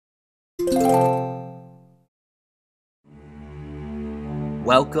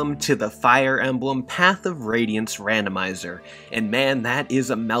Welcome to the Fire Emblem Path of Radiance Randomizer, and man, that is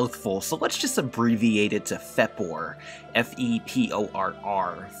a mouthful, so let's just abbreviate it to FEPOR.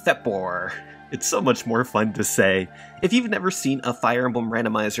 F-E-P-O-R-R. FEPOR. It's so much more fun to say. If you've never seen a Fire Emblem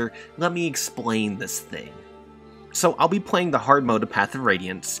Randomizer, let me explain this thing. So I'll be playing the hard mode of Path of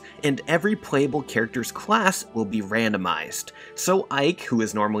Radiance, and every playable character's class will be randomized. So Ike, who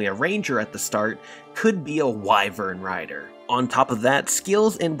is normally a ranger at the start, could be a wyvern rider. On top of that,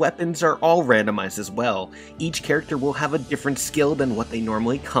 skills and weapons are all randomized as well. Each character will have a different skill than what they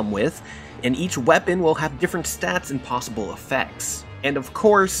normally come with, and each weapon will have different stats and possible effects. And of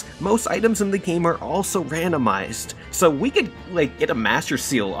course, most items in the game are also randomized, so we could, get a Master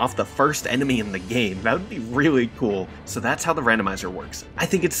Seal off the first enemy in the game. That would be really cool. So that's how the randomizer works. I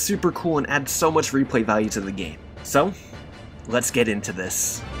think it's super cool and adds so much replay value to the game. So, let's get into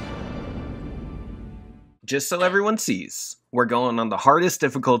this. Just so everyone sees, we're going on the hardest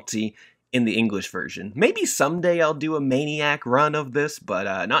difficulty in the English version. Maybe someday I'll do a Maniac run of this,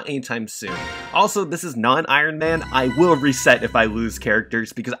 but not anytime soon. Also, this is non-Iron Man. I will reset if I lose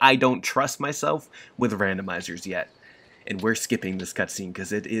characters because I don't trust myself with randomizers yet. And we're skipping this cutscene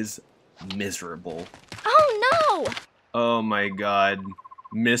because it is miserable. Oh no! Oh my god.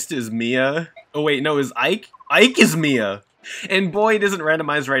 Mist is Mia? Oh wait, no, is Ike? Ike is Mia! And Boyd isn't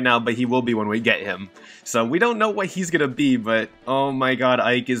randomized right now, but he will be when we get him. So we don't know what he's gonna be, but oh my god,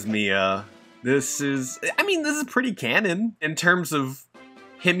 Ike is Mia. This is pretty canon in terms of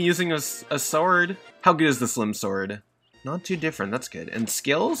him using a sword. How good is the slim sword? Not too different, that's good. And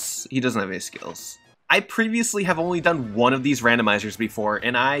skills? He doesn't have any skills. I previously have only done one of these randomizers before,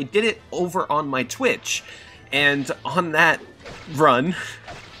 and I did it over on my Twitch. And on that run,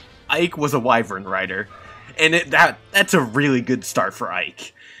 Ike was a wyvern rider. And that's a really good start for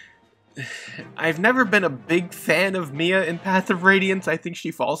Ike. I've never been a big fan of Mia in Path of Radiance. I think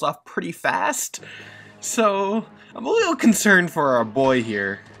she falls off pretty fast. So, I'm a little concerned for our boy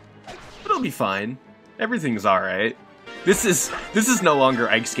here. But it'll be fine. Everything's alright. This is no longer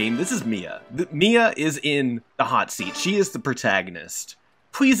Ike's game, this is Mia. Mia is in the hot seat. She is the protagonist.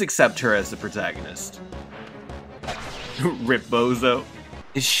 Please accept her as the protagonist. Rip Bozo.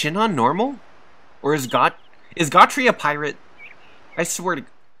 Is Shinon normal? Or is Gautri a pirate? I swear to...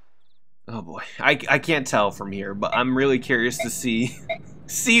 Oh boy, I can't tell from here, but I'm really curious to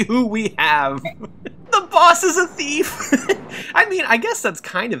see who we have. The boss is a thief! I mean, I guess that's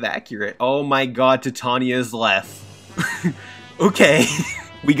kind of accurate. Oh my god, Titania's left. Okay,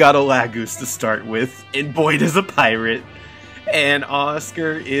 we got a Lagoose to start with, and Boyd is a pirate, and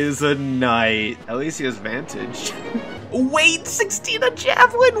Oscar is a knight. At least he has Vantage. Weight 16, a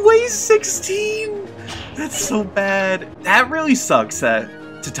javelin weighs 16! That's so bad. That really sucks that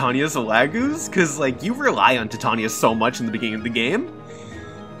Titania's a Lagoose, because, you rely on Titania so much in the beginning of the game.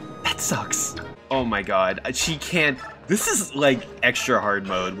 That sucks. Oh my god, she can't... This is, extra hard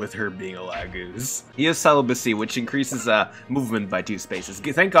mode with her being a Lagoose. He has Celibacy, which increases movement by 2 spaces.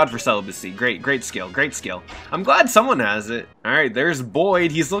 Thank god for Celibacy. Great skill, great skill. I'm glad someone has it. Alright, there's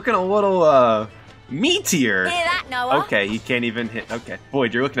Boyd. He's looking a little, meatier. Hear that, Noah? Okay, he can't even hit. Okay.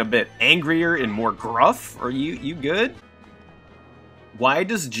 Boyd, you're looking a bit angrier and more gruff. Are you good? Why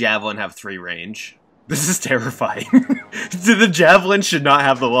does Javelin have 3 range? This is terrifying. The Javelin should not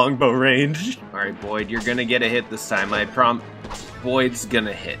have the longbow range. Alright, Boyd, you're gonna get a hit this time. Boyd's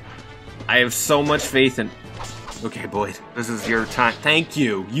gonna hit. I have so much faith in... Okay, Boyd, this is your time. Thank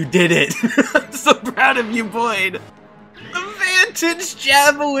you. You did it. I'm so proud of you, Boyd. The Vantage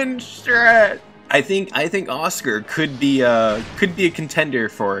Javelin strat. I think Oscar could be a contender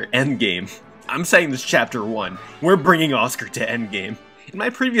for Endgame. I'm saying this chapter 1. We're bringing Oscar to Endgame. In my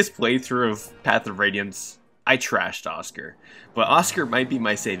previous playthrough of Path of Radiance, I trashed Oscar. But Oscar might be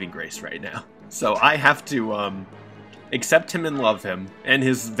my saving grace right now. So I have to accept him and love him, and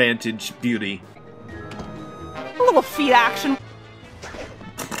his Vantage beauty. A little feet action.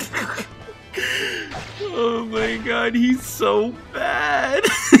 Oh my god, he's so bad.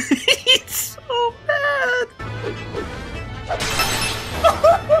 He's so bad.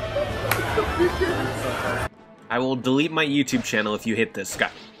 I will delete my YouTube channel if you hit this guy.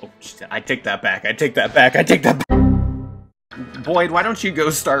 Oh, I take that back. I take that back. Boyd, why don't you go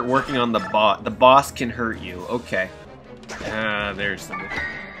start working on the boss? The boss can hurt you. Okay. There's something.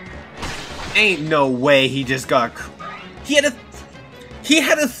 Ain't no way he just got... He had a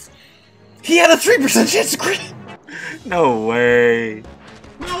 3% chance to crit! No way.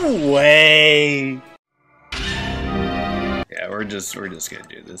 No way. Yeah, we're just gonna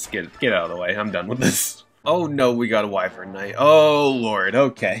do this. Get out of the way. I'm done with this. Oh no, we got a Wyvern Knight. Oh lord,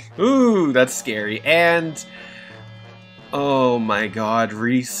 okay. Ooh, that's scary. And oh my god,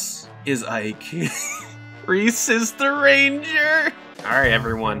 Reese is Ike. Reese is the ranger. Alright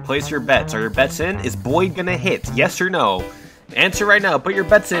everyone, place your bets. Are your bets in? Is Boyd gonna hit? Yes or no? Answer right now. Put your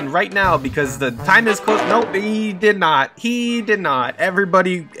bets in right now because the time is close. Nope, he did not. He did not.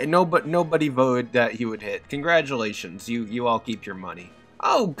 Everybody, nobody voted that he would hit. Congratulations. You all keep your money.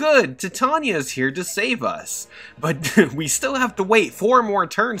 Oh, good. Titania's here to save us. But we still have to wait 4 more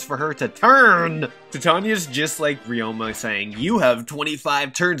turns for her to turn. Titania's just like Ryoma saying, you have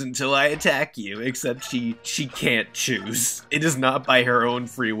 25 turns until I attack you. Except she can't choose. It is not by her own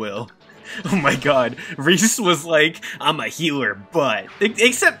free will. Oh my god. Reese was like, I'm a healer, but...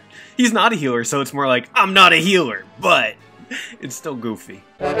 Except he's not a healer, so it's more like, I'm not a healer, but... It's still goofy.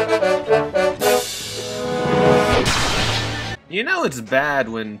 You know it's bad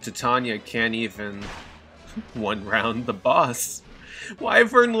when Titania can't even one-round the boss.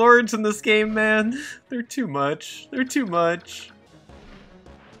 Wyvern Lords in this game, man. They're too much. They're too much.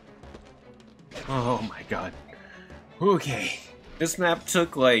 Oh my god. Okay. This map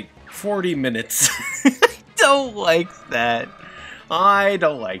took like 40 minutes. I don't like that. I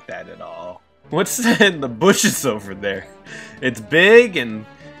don't like that at all. What's that in the bushes over there? It's big and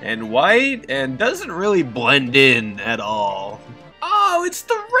white and doesn't really blend in at all. Oh, it's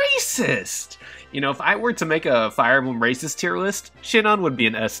the racist! You know, if I were to make a Fire Emblem racist tier list, Shinon would be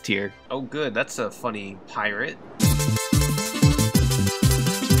an S tier. Oh good, that's a funny pirate.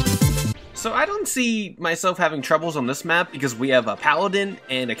 So I don't see myself having troubles on this map because we have a paladin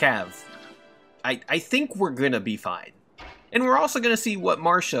and a cav. I think we're gonna be fine. And we're also gonna see what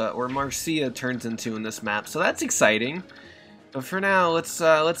Marcia or Marcia turns into in this map, so that's exciting. But for now,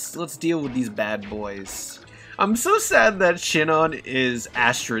 let's deal with these bad boys. I'm so sad that Shinon is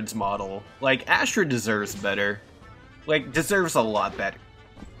Astrid's model. Like, Astrid deserves better. Like, deserves a lot better.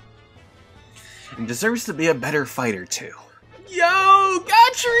 And deserves to be a better fighter, too. Yo,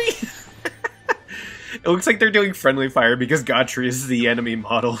 Gotri! It looks like they're doing friendly fire because Gotri is the enemy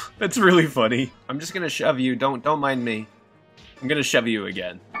model. That's really funny. I'm just gonna shove you. Don't mind me. I'm gonna shove you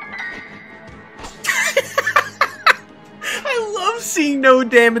again. I love seeing no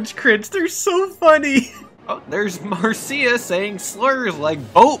damage crits. They're so funny. Oh, there's Marcia saying slurs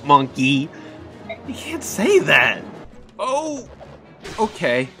like boat monkey. You can't say that. Oh,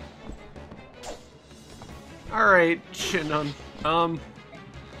 okay. Alright, Shinon.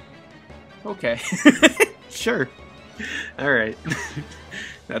 Okay. Sure. Alright.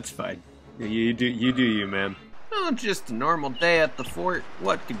 That's fine. You do you, man. Oh, just a normal day at the fort.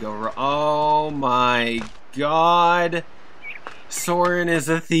 What could go wrong? Oh my god. Soren is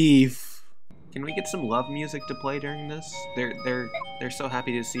a thief. Can we get some love music to play during this? They're so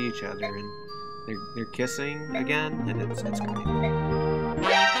happy to see each other and they're kissing again and it's great.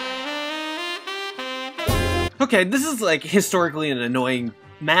 Okay, this is like historically an annoying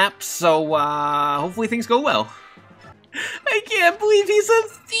map, so hopefully things go well. I can't believe he's a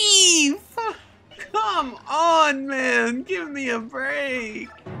thief! Come on, man, give me a break.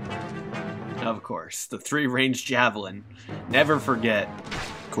 Of course, the 3-range javelin. Never forget.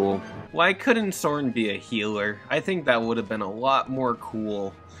 Cool. Why couldn't Soren be a healer? I think that would have been a lot more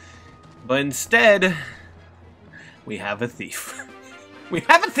cool. But instead, we have a thief. We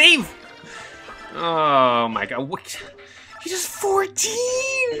have a thief! Oh my god, what? He's just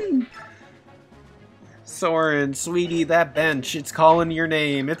 14! Soren, sweetie, that bench, it's calling your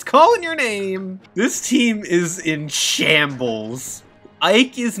name. It's calling your name! This team is in shambles.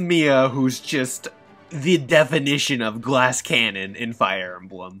 Ike is Mia, who's just the definition of glass cannon in Fire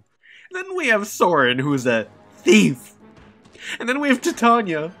Emblem. And then we have Soren, who's a thief. And then we have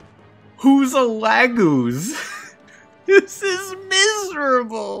Titania, who's a Laguz. This is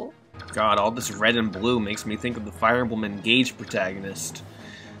miserable. God, all this red and blue makes me think of the Fire Emblem Engage protagonist.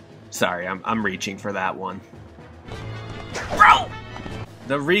 Sorry, I'm reaching for that one. Bro!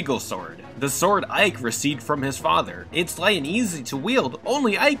 The Regal Sword. The sword Ike received from his father. It's light and easy to wield.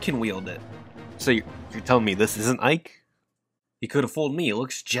 Only Ike can wield it. So you're telling me this isn't Ike? He could have fooled me. It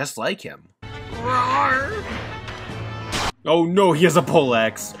looks just like him. Roar! Oh no, he has a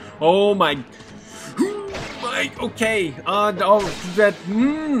poleaxe. Oh my... Okay, okay.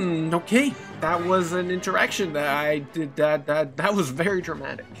 That was an interaction that I did, that was very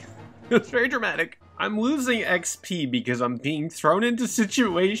dramatic. It was very dramatic. I'm losing XP because I'm being thrown into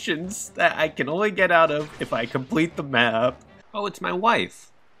situations that I can only get out of if I complete the map. Oh, it's my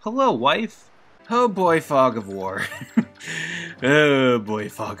wife. Hello, wife. Oh boy, Fog of War. Oh boy,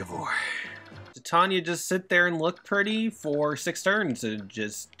 Fog of War. Did Tanya just sit there and look pretty for 6 turns and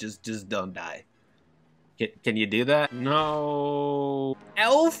just don't die? Can you do that? No.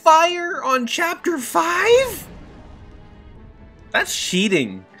 Hellfire on chapter 5? That's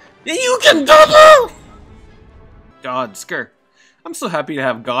cheating. You can double! Godsker. I'm so happy to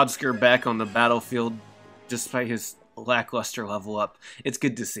have Godsker back on the battlefield, despite his lackluster level up. It's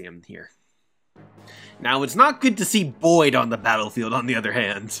good to see him here. Now, it's not good to see Boyd on the battlefield, on the other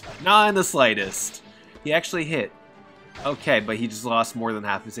hand. Not in the slightest. He actually hit. Okay, but he just lost more than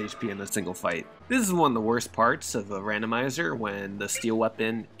half his HP in a single fight. This is one of the worst parts of a randomizer, when the steel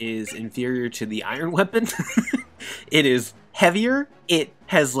weapon is inferior to the iron weapon. It is heavier, it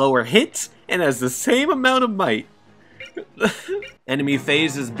has lower hits, and has the same amount of might. Enemy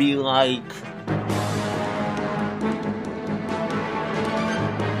phases be like...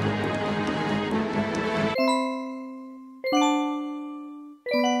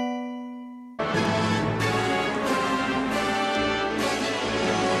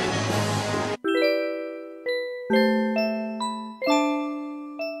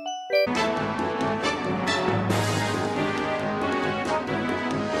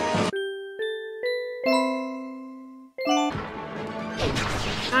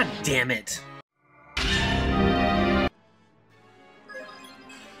 God damn it.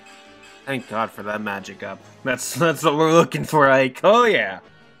 Thank God for that magic up. That's what we're looking for, Ike. Oh yeah.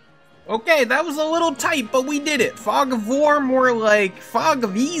 Okay, that was a little tight, but we did it. Fog of War, more like Fog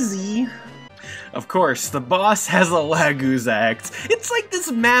of Easy. Of course, the boss has a Laguz axe. It's like this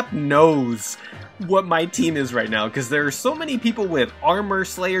map knows what my team is right now, because there are so many people with armor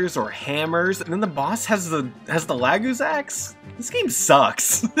slayers or hammers, and then the boss has the Laguz axe. This game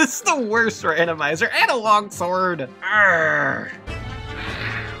sucks. This is the worst randomizer, and a long sword. Arrgh.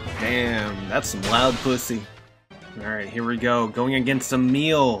 Damn, that's some loud pussy. Alright, here we go. Going against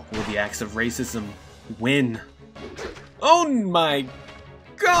Emil with the axe of racism. Win. Oh my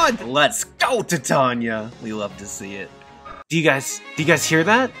God! Let's go, Titania! We love to see it. Do you guys hear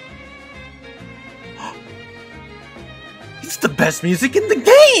that? It's the best music in the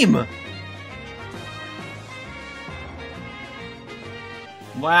game!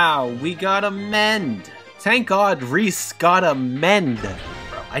 Wow, we got a mend. Thank God Reese got a mend. Bro,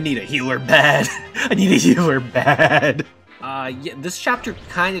 I need a healer bad. I need a healer bad. Yeah, this chapter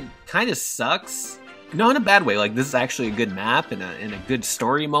kind of sucks. Not in a bad way. Like, this is actually a good map and a good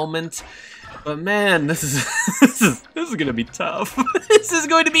story moment. But man, this is gonna be tough. This is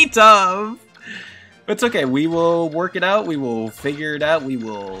going to be tough. But it's okay. We will work it out. We will figure it out. We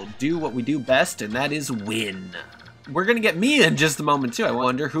will do what we do best, and that is win. We're gonna get Mia in just a moment too. I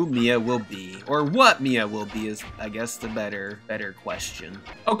wonder who Mia will be, or what Mia will be is, I guess, the better question.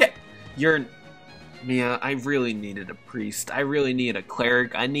 Okay, you're Mia. I really needed a priest. I really needed a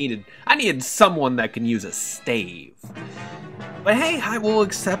cleric. I needed someone that can use a stave. But hey, I will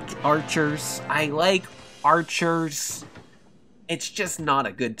accept archers. I like archers. It's just not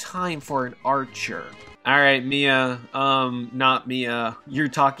a good time for an archer. Alright, Mia, not Mia. You're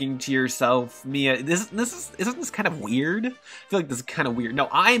talking to yourself. Mia, isn't this kind of weird? I feel like this is kind of weird. No,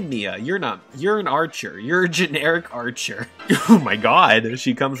 I'm Mia. You're not. You're an archer. You're a generic archer. Oh my God.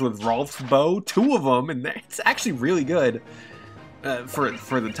 She comes with Rolf's bow, 2 of them, and it's actually really good. For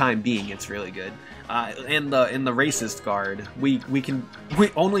the time being, it's really good. In the racist guard,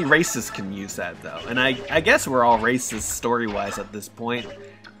 only racists can use that though. And I guess we're all racist story-wise at this point.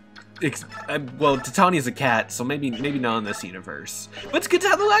 Well, Titania's a cat, so maybe not in this universe. But it's good to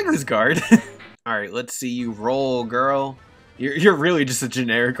have the Laguz guard. Alright, let's see you roll, girl. You're really just a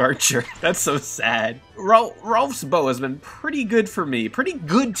generic archer. That's so sad. Rolf's bow has been pretty good for me. Pretty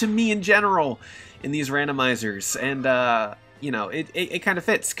good to me in general in these randomizers. And, you know, it kind of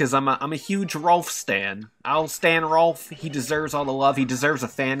fits, because I'm a huge Rolf stan. I'll stan Rolf. He deserves all the love. He deserves a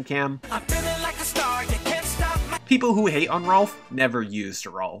fan cam. I'm feeling like a star. You can't stop my... People who hate on Rolf never used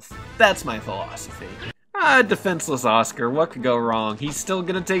Rolf. That's my philosophy. Defenseless Oscar. What could go wrong? He's still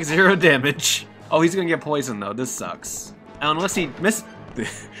gonna take 0 damage. Oh, he's gonna get poisoned, though. This sucks. Unless he miss...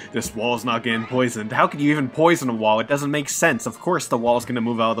 This wall's not getting poisoned. How could you even poison a wall? It doesn't make sense. Of course the wall's gonna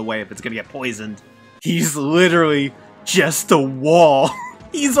move out of the way if it's gonna get poisoned. He's literally... just a wall.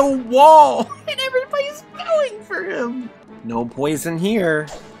 He's a wall, and everybody's going for him. No poison here.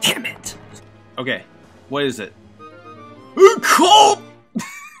 Damn it. Okay, what is it? Cold.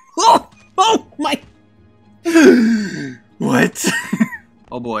 Oh my. What?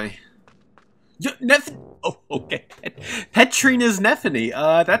 Oh boy. Oh, okay. Petrina's Nephany.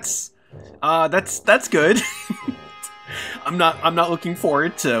 That's good. I'm not looking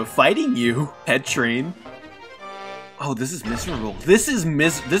forward to fighting you, Petrine. Oh, this is miserable. This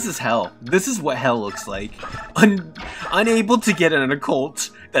is hell. This is what hell looks like. Unable to get an occult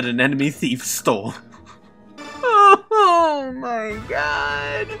that an enemy thief stole. Oh my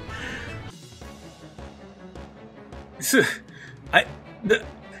god. I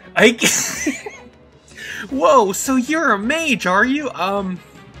Whoa, so you're a mage, are you?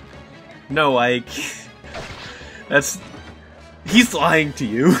 No, Ike. He's lying to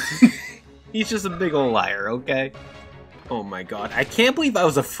you. He's just a big old liar, okay? Oh my god, I can't believe I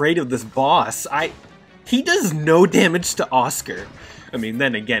was afraid of this boss. He does no damage to Oscar. I mean,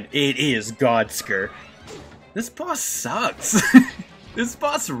 then again, it is Godsker. This boss sucks. This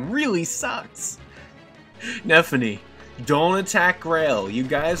boss really sucks. Nephany, don't attack Grail. You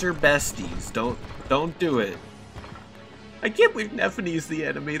guys are besties. Don't do it. I can't believe Nephany's the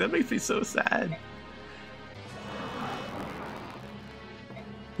enemy. That makes me so sad.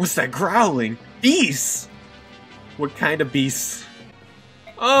 What's that growling? Beasts! What kind of beasts?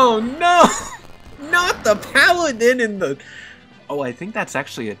 Oh no! Not the paladin in the... Oh, I think that's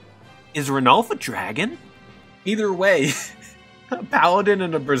actually a... Is Ranulf a dragon? Either way, a paladin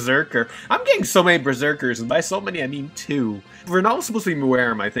and a berserker. I'm getting so many berserkers, and by so many I mean 2. Ranulf's supposed to be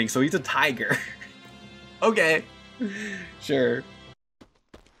Muerim, I think, so he's a tiger. Okay, sure.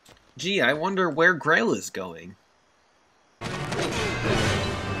 Gee, I wonder where Grail is going.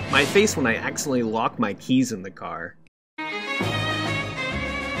 My face when I accidentally lock my keys in the car.